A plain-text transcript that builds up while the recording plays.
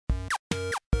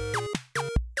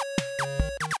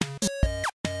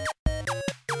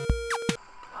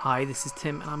Hi, this is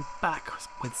Tim and I'm back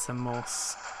with some more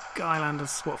Skylanders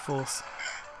Swap Force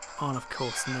on, of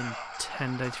course,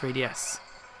 Nintendo 3DS.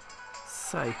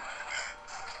 So,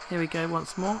 here we go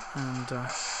once more, and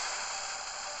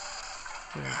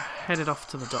we're headed off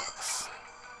to the docks.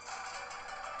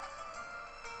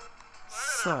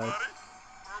 So,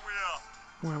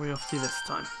 where are we off to this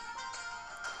time?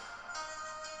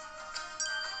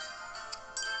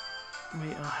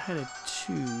 We are headed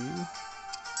to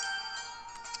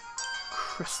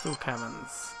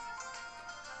Caverns.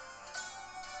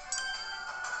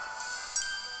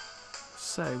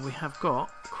 So we have got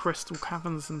Crystal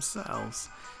Caverns themselves.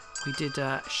 We did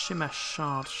Shimmer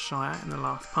Shard Shire in the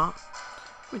last part,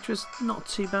 which was not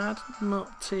too bad,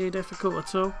 not too difficult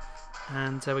at all,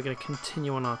 and we're going to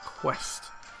continue on our quest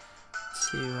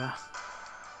to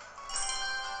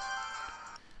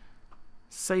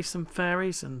save some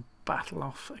fairies and battle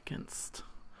off against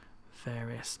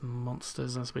various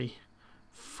monsters as we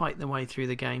fight the way through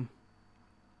the game.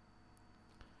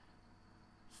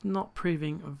 It's not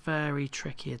proving very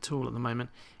tricky at all at the moment.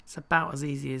 It's about as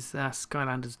easy as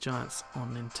Skylanders Giants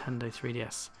on Nintendo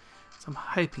 3DS. So I'm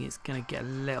hoping it's going to get a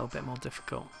little bit more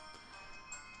difficult.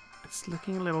 It's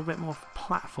looking a little bit more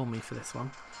platformy for this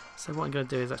one. So what I'm going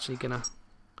to do is actually going to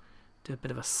do a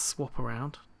bit of a swap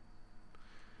around.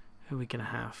 Who are we going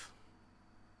to have?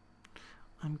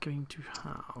 I'm going to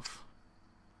have...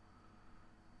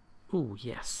 Oh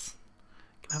yes,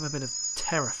 can have a bit of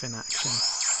Terrafin action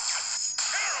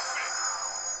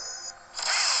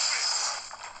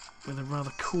with a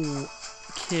rather cool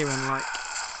Kieran-like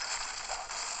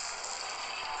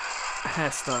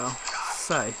hairstyle.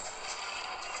 So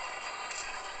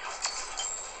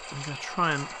I'm going to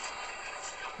try and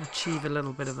achieve a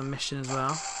little bit of a mission as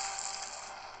well.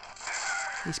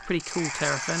 He's pretty cool,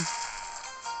 Terrafin.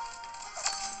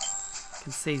 You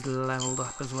can see he's leveled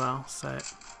up as well, so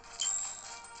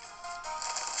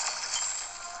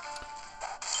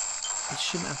he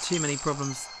shouldn't have too many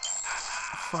problems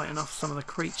fighting off some of the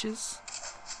creatures.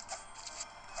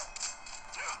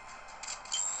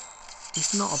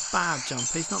 He's not a bad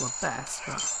jumper, he's not the best,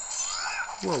 but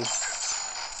whoa,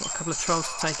 got a couple of trolls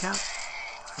to take out.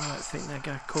 I don't think they're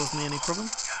going to cause me any problem.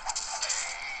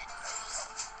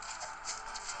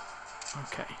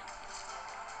 Okay.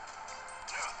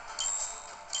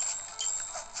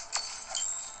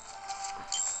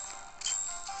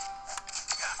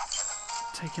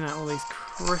 Taking out all these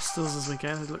crystals as we go.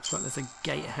 It looks like there's a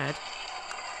gate ahead.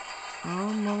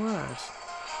 Oh my word.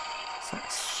 It's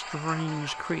that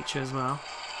strange creature as well,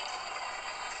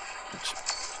 which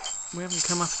we haven't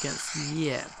come up against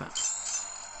yet, but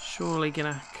surely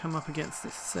gonna come up against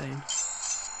this soon.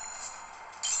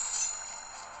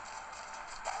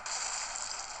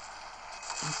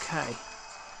 Okay,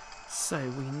 so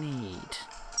we need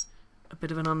a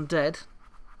bit of an undead.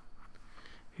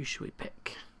 Who should we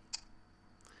pick?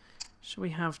 Should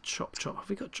we have Chop Chop? Have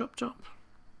we got Chop Chop?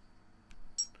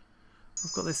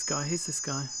 I've got this guy. Who's this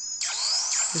guy?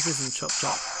 This isn't Chop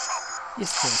Chop.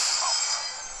 Yes, it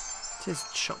is. It is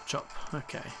Chop Chop.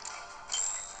 Okay.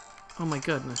 Oh my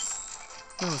goodness.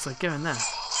 Where was I going there?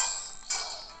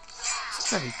 It's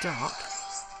very dark.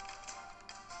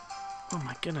 Oh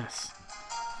my goodness.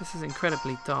 This is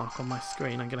incredibly dark on my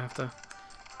screen. I'm going to have to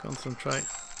concentrate.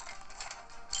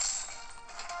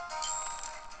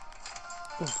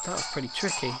 Oh, that was pretty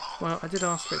tricky. Well, I did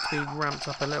ask for it to be ramped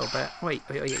up a little bit. Wait.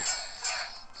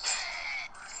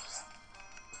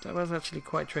 That was actually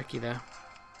quite tricky there.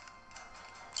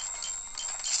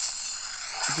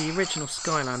 The original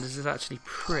Skylanders is actually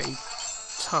pretty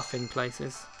tough in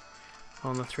places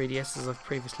on the 3DS, as I've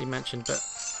previously mentioned, but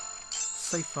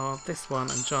so far this one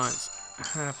and Giants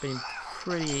have been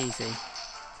pretty easy.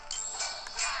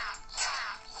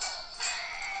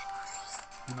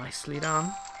 Nicely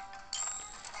done.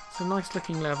 It's a nice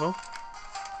looking level.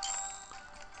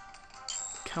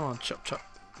 Come on, Chop Chop.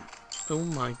 Oh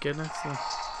my goodness. Oh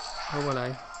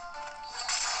hello.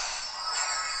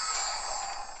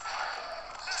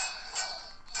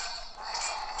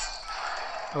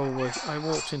 Oh, I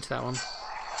walked into that one.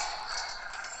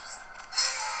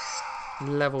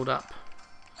 Leveled up.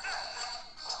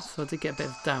 So I did get a bit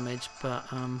of damage, but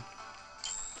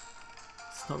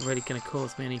it's not really going to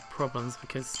cause me any problems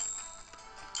because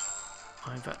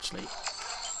I've actually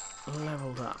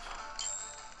leveled up.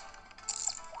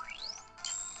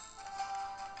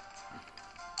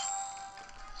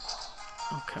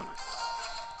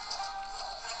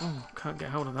 Oh, can't get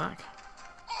hold of that.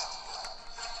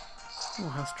 Oh,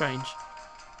 how strange.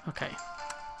 Okay.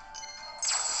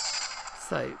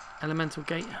 So, Elemental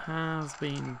Gate has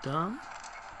been done.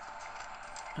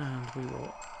 And we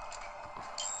will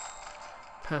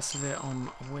persevere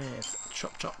on with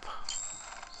Chop Chop.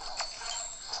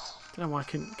 Don't know why I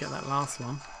couldn't get that last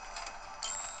one.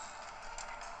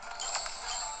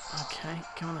 Okay,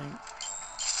 come on then.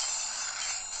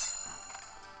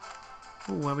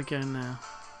 Oh, where are we going now?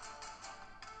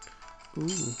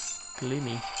 Ooh,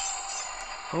 gloomy.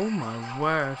 Oh my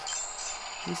word.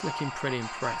 He's looking pretty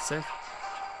impressive.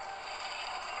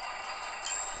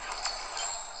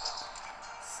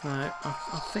 So, I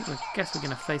guess we're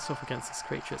going to face off against this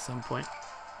creature at some point.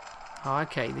 Oh,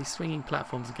 okay, these swinging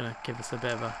platforms are going to give us a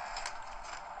bit of a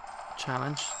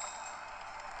challenge.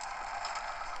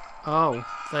 Oh,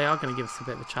 they are going to give us a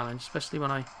bit of a challenge, especially when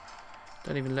I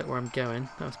don't even look where I'm going.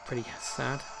 That was pretty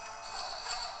sad.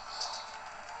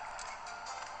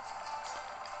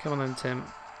 Come on then, Tim.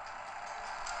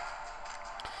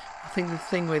 I think the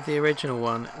thing with the original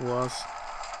one was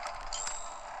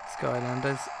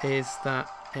Skylanders is that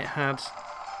it had,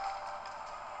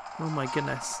 oh my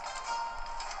goodness,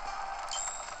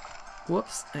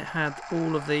 whoops, it had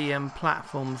all of the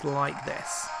platforms like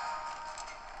this,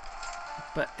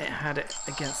 but it had it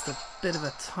against a bit of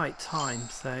a tight time.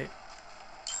 So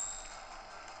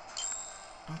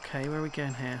okay, where are we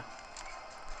going here?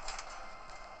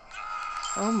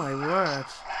 Oh my word.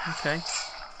 Okay,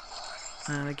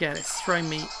 and again it's thrown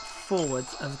me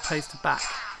forwards as opposed to back,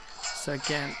 so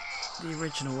again the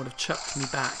original would have chucked me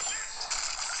back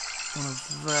on a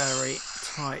very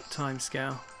tight time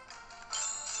scale.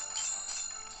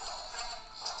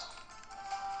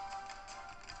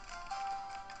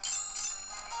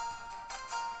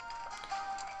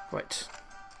 Right,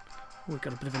 we've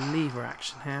got a bit of a lever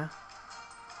action here.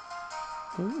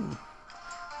 Ooh.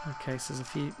 Okay, so there's a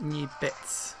few new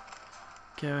bits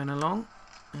going along.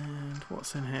 And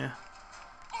what's in here?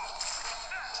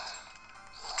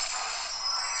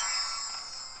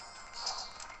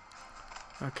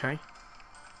 Okay.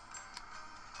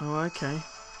 Oh, okay.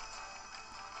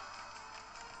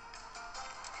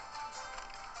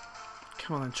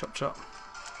 Come on then, Chop Chop.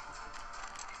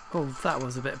 Oh, that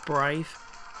was a bit brave.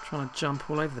 Trying to jump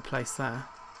all over the place there.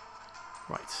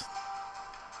 Right.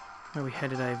 Where are we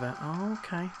headed over? Oh,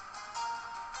 okay.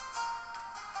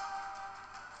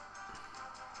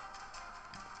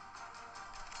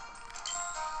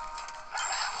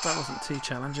 That wasn't too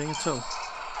challenging at all.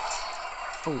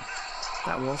 Oh,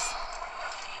 that was.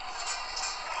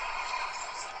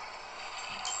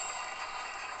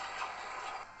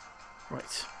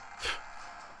 Right.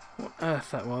 What on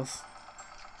earth that was?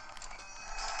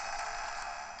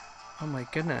 Oh my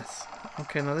goodness.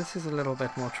 Okay, now this is a little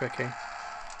bit more tricky.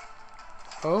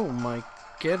 Oh my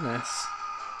goodness.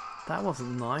 That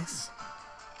wasn't nice.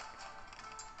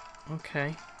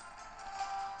 Okay.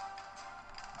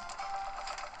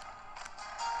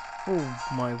 Oh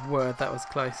my word, that was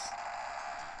close.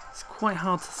 It's quite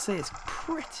hard to see, it's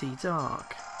pretty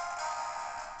dark.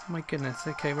 Oh my goodness,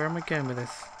 okay, where am I going with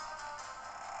this?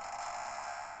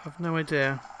 I've no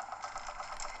idea.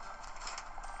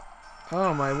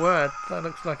 Oh my word, that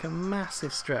looks like a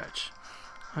massive stretch.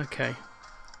 Okay.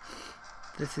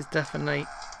 This is definitely...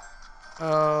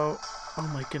 Oh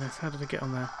my goodness, how did I get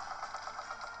on there?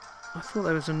 I thought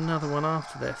there was another one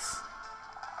after this.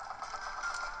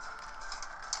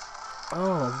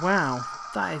 Oh wow,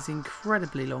 that is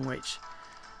incredibly long reach.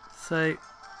 So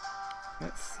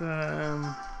let's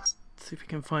see if we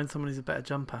can find someone who's a better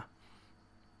jumper.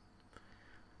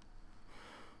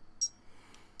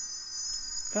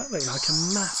 That looks like a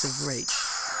massive reach.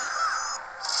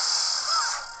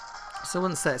 So I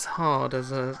wouldn't say it's hard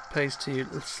as opposed to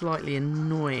slightly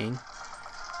annoying.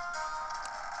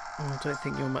 Oh, I don't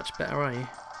think you're much better, are you?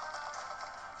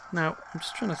 Now, I'm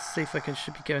just trying to see if I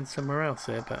should be going somewhere else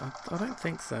here, but I don't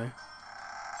think so.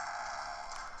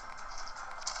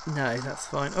 No, that's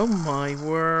fine. Oh my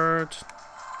word.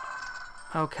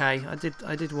 Okay, I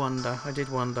did wonder.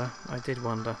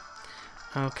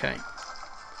 Okay.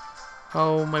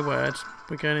 Oh my word.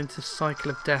 We're going into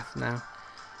Cycle of Death now.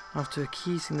 After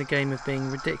accusing the game of being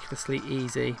ridiculously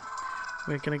easy,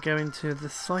 we're going to go into the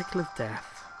Cycle of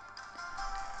Death.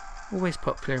 Always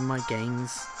popular in my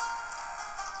games.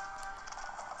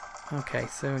 Okay,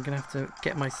 so I'm going to have to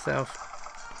get myself...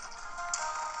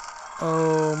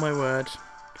 Oh my word.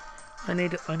 I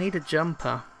need a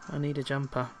jumper. I need a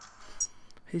jumper.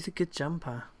 Who's a good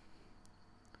jumper?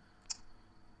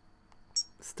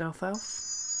 Stealth Elf?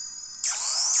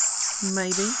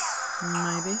 Maybe.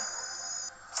 Maybe.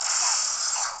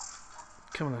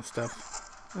 Come on then,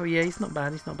 Stealth. Oh yeah, he's not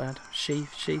bad, he's not bad. She,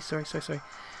 sorry.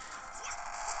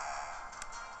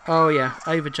 Oh yeah,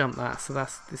 overjumped that, so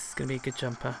this is going to be a good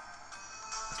jumper.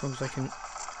 As long as I can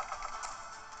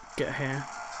get here.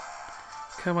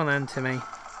 Come on then, Timmy.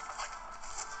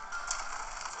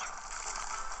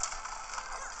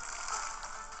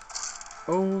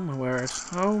 Oh my word.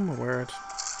 Oh my word.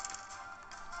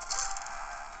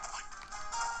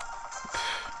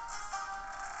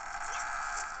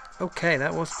 Okay,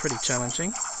 that was pretty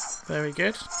challenging. Very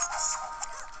good.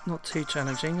 Not too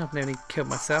challenging. I've nearly killed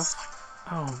myself.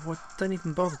 Oh, what? Don't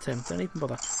even bother, Tim. Don't even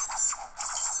bother.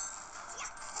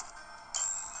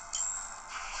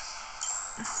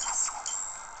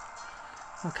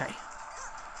 Okay.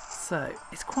 So,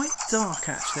 it's quite dark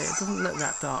actually. It doesn't look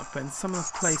that dark, but in some of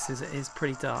the places it is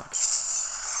pretty dark.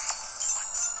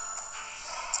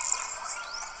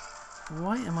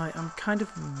 Why am I'm kind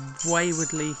of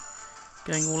waywardly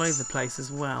going all over the place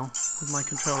as well with my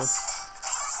controllers.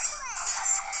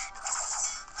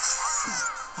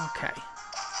 Okay.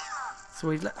 So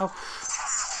we've oh,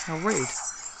 how rude.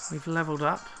 We've leveled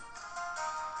up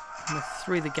and we're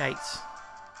through the gate.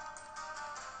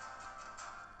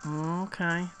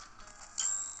 Okay.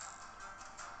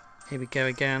 Here we go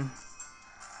again.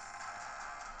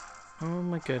 Oh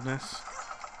my goodness.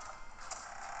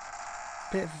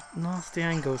 Bit of nasty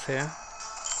angles here.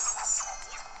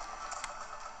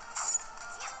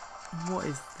 What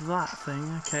is that thing?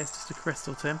 Okay, it's just a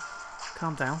crystal, Tim.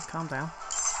 Calm down, calm down.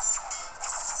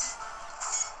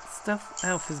 Stealth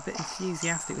Elf is a bit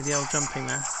enthusiastic with the old jumping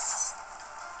there.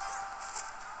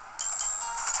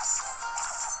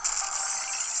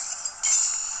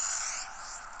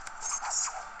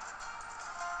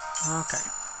 Okay.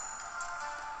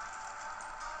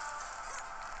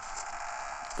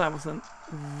 That was a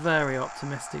very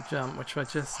optimistic jump, which I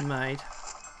just made.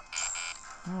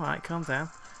 Alright, calm down.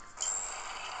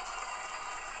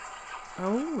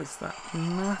 Oh, it's that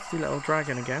nasty little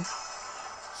dragon again.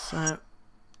 So,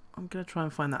 I'm going to try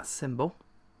and find that symbol.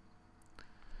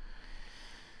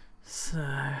 So,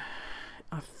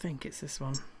 I think it's this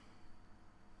one.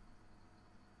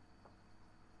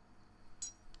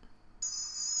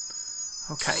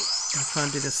 Okay, I'm going to try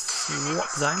and do this swap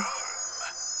zone.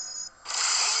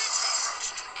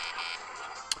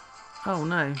 Oh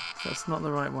no, that's not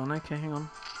the right one. Okay, hang on.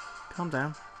 Calm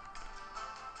down.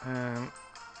 Hang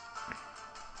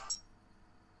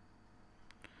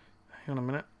on a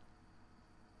minute.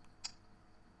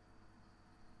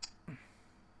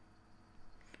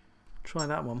 Try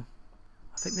that one.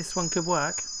 I think this one could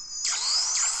work.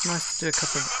 It's nice to do a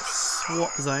couple of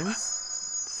swap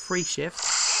zones. Free shift.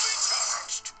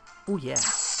 Oh yeah.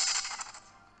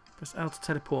 Press L to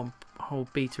teleport and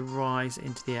hold B to rise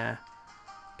into the air.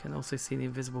 Can also see the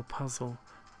invisible puzzle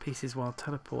pieces while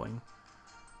teleporting.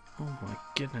 Oh my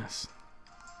goodness.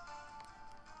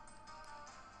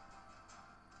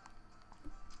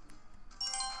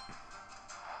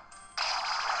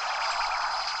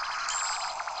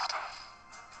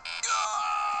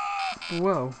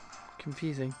 Whoa,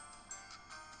 confusing.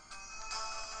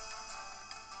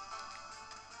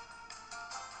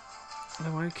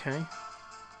 Oh, okay.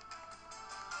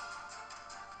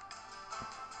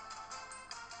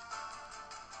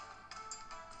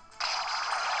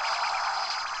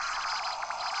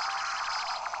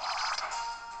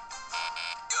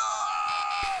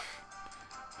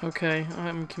 Okay,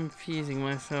 I'm confusing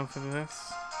myself with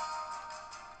this.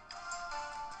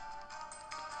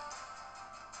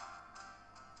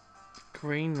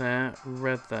 Green there,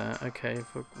 red there. Okay,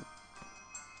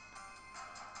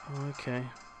 okay.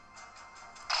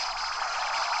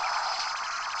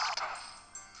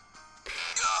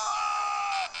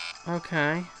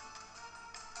 Okay.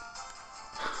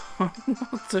 I'm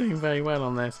not doing very well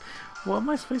on this. What am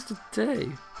I supposed to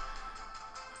do?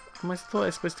 I thought I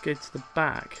was supposed to go to the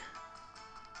back.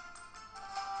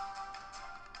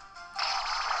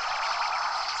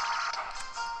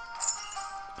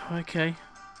 Okay.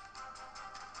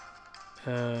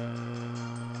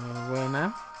 Where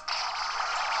now?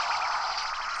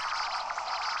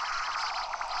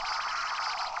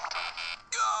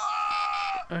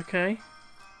 Okay.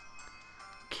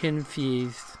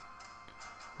 Confused.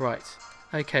 Right.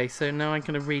 Okay, so now I'm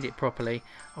going to read it properly.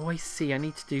 Oh, I see. I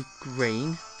need to do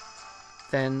green,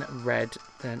 then red,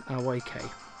 then... Oh, okay.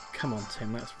 Come on,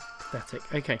 Tim. That's pathetic.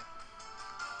 Okay.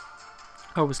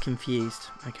 I was confused.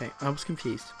 Okay, I was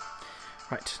confused.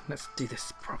 Right, let's do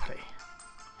this properly.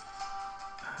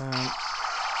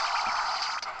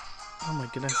 Oh my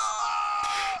goodness.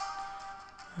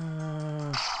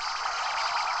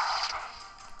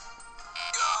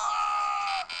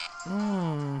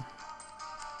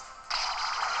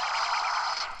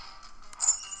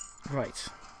 Right.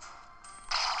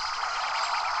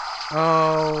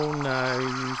 Oh no,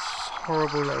 you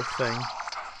horrible little thing.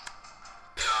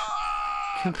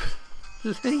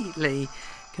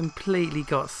 Completely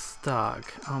got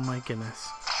stuck. Oh my goodness.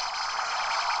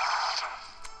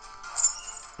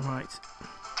 Right.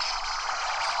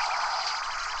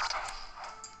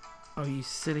 Oh, you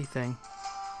silly thing.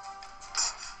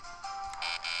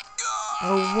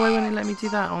 Oh, why won't it let me do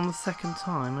that on the second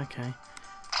time? Okay.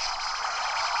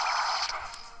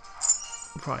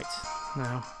 Right,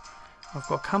 now I've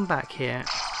got to come back here.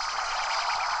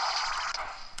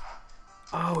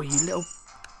 Oh, you little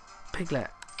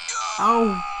piglet.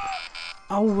 Oh!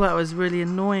 Oh, that was really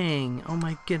annoying. Oh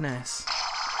my goodness.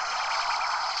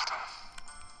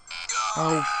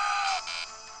 Oh.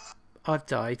 I've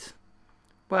died.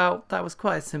 Well, that was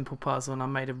quite a simple puzzle and I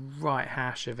made a right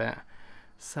hash of it.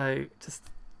 So, just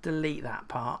delete that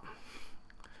part.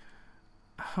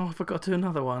 Oh, I forgot to do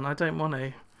another one. I don't want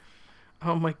to.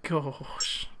 Oh my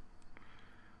gosh.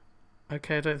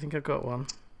 Okay, I don't think I've got one.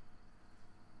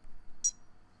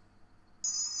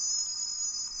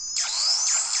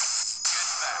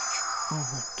 Oh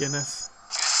my goodness.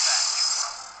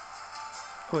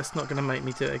 Oh, it's not going to make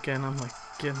me do it again. Oh my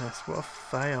goodness, what a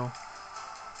fail.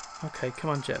 Okay, come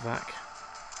on, Jetvac.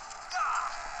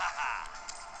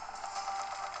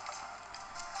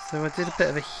 So I did a bit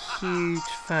of a huge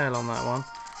fail on that one.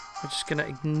 We're just going to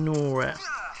ignore it.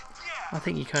 I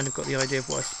think you kind of got the idea of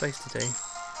what I was supposed to do.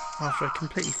 After I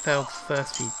completely failed the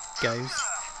first few goes.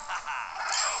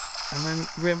 And then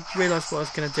realised what I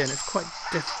was going to do, and it's quite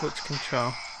difficult to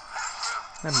control.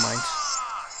 Never mind.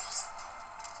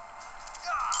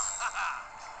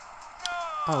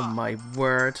 Oh my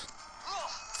word.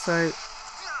 So,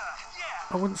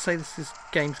 I wouldn't say this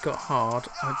game's got hard.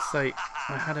 I'd say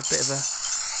I had a bit of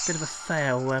a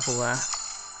fail level there.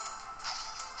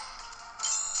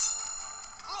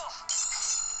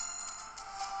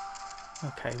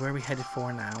 Okay, where are we headed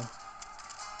for now?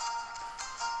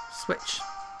 Switch.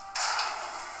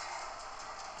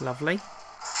 Lovely.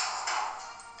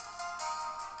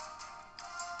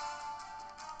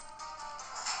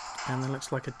 And there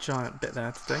looks like a giant bit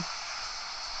there to do.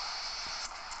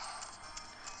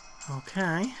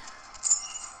 Okay.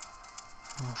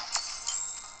 Oh.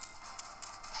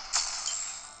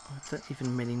 I don't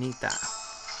even really need that.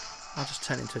 I'll just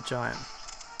turn into a giant.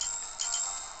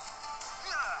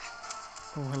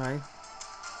 Oh, hello.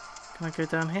 Can I go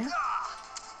down here?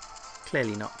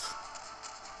 Clearly not.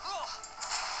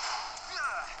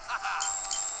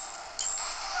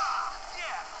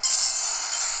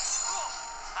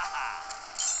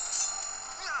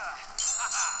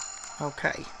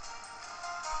 Okay.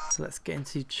 So let's get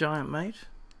into giant mode.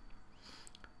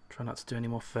 Try not to do any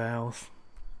more fails.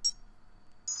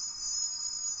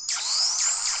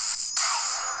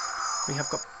 We have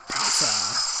got pizza.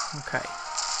 Okay.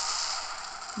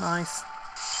 Nice.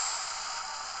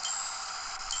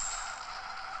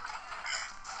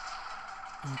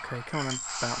 Okay, come on then,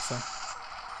 bouncer.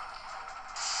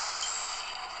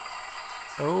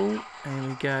 Oh, here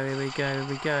we go, here we go, here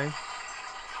we go.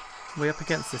 Are we up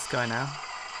against this guy now?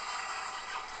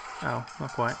 Oh,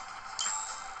 not quite.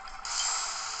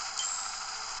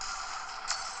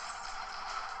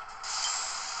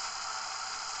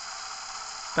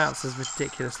 Bouncer's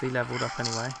ridiculously leveled up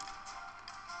anyway.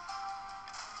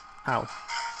 Ow.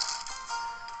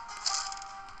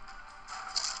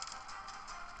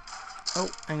 Oh,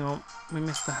 hang on. We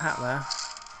missed the hat there.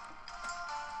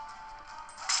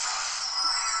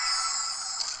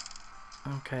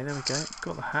 Okay, there we go.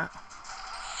 Got the hat.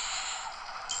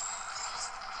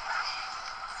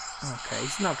 Okay,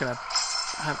 he's not going to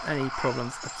have any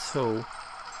problems at all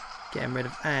getting rid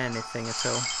of anything at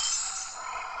all.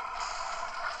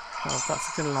 Oh,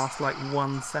 that's going to last like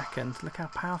 1 second. Look how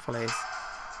powerful he is.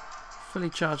 Fully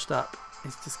charged up.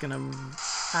 He's just going to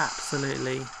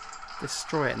absolutely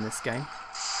destroy it in this game.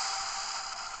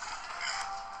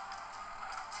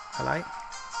 Hello?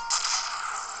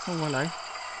 Oh, hello.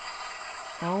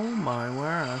 Oh my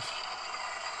word.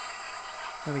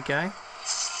 There we go.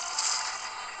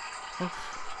 Oof.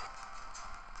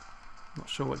 Not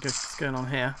sure what's going on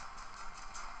here.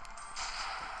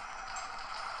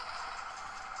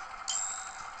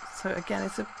 So again,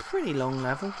 it's a pretty long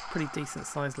level, pretty decent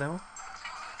sized level.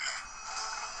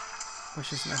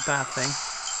 Which isn't a bad thing.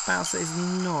 Bouncer is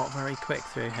not very quick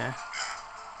through here.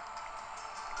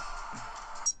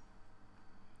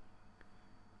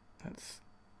 Let's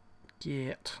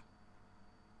get...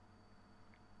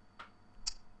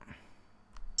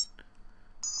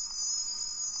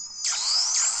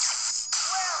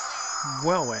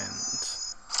 Whirlwind.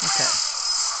 Okay.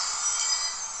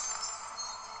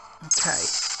 Okay.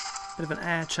 Bit of an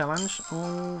air challenge.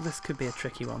 Oh, this could be a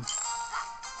tricky one.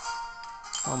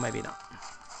 Or maybe not.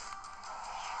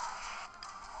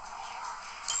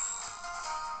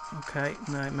 Okay,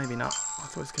 no, maybe not. I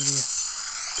thought it was going to be a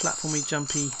platformy,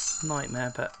 jumpy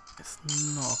nightmare, but it's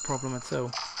not a problem at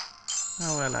all.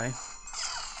 Oh, hello.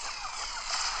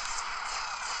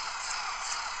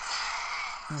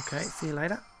 Okay, see you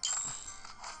later.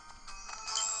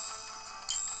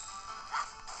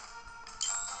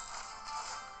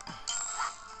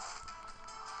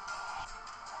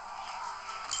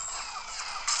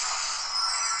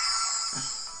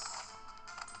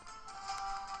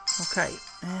 Okay,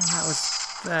 and that was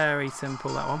very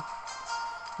simple, that one.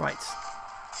 Right.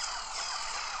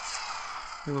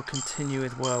 We will continue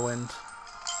with Whirlwind.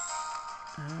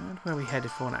 And where are we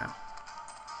headed for now?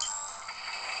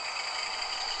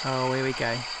 Oh, here we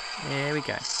go. Here we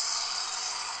go.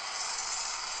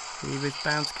 He was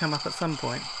bound to come up at some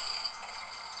point.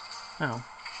 Oh.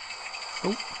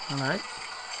 Oh, hello.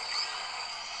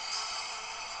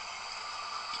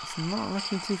 He's not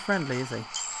looking too friendly, is he?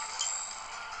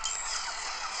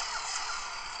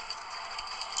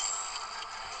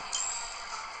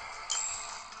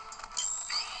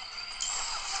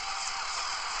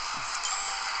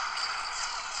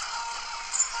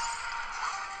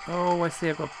 Oh, I see,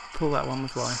 I've got to pull that one,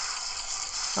 was why.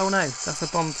 Oh no, that's a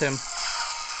bomb to him.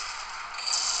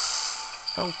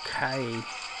 Okay,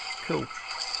 cool.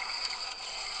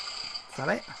 Is that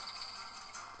it?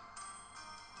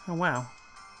 Oh wow.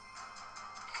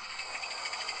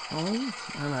 Oh,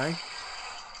 hello.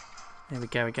 There we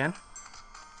go again.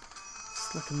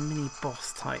 It's like a mini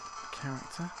boss type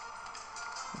character.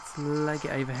 Let's leg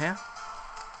it over here.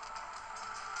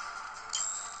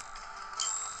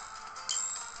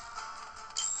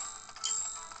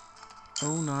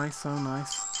 Oh nice, oh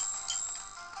nice.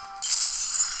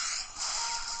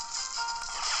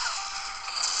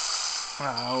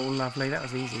 Oh lovely, that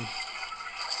was easy.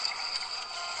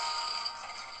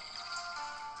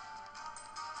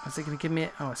 Is it going to give me...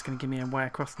 Oh, it's going to give me a way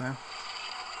across now.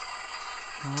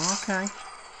 Okay.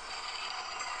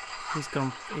 He's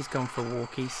gone for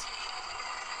walkies.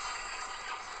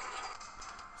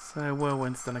 So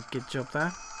Whirlwind's done a good job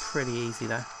there. Pretty easy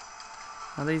though.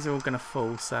 Now these are all going to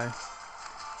fall, so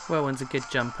Whirlwind's a good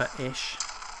jumper-ish.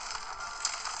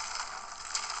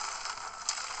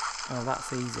 Oh,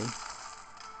 that's easy.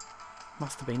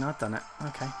 Must have been, I've done it.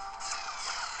 Okay.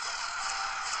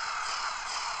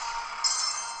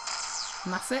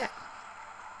 And that's it.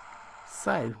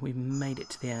 So, we've made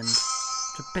it to the end.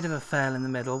 A bit of a fail in the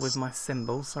middle with my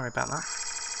symbol. Sorry about that.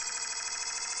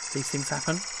 These things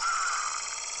happen.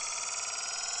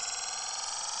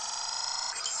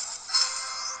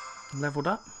 Leveled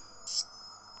up.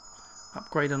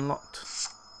 Upgrade unlocked.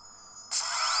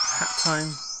 Hat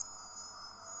time.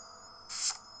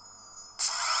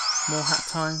 More hat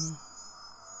time.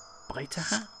 Biter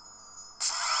hat.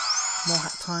 More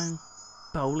hat time.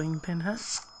 Bowling pin hat.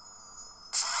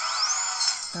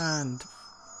 And...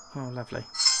 oh, lovely.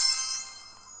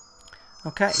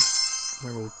 Okay.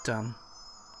 We're all done.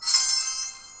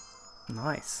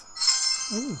 Nice.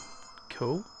 Ooh,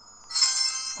 cool.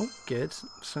 Oh, good.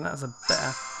 So that's a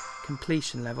better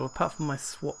completion level. Apart from my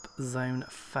swap zone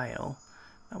fail.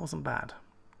 That wasn't bad.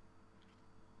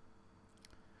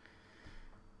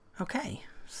 Okay.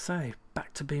 So,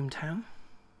 back to Boomtown.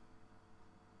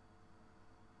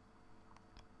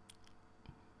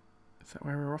 Is that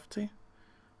where we're off to?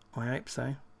 I hope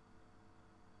so.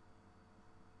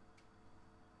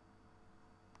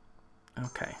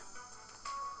 Okay.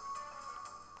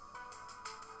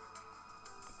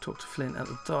 Talk to Flint at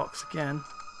the docks again.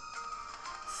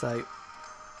 So,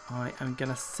 I am going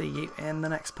to see you in the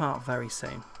next part very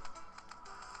soon.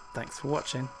 Thanks for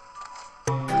watching.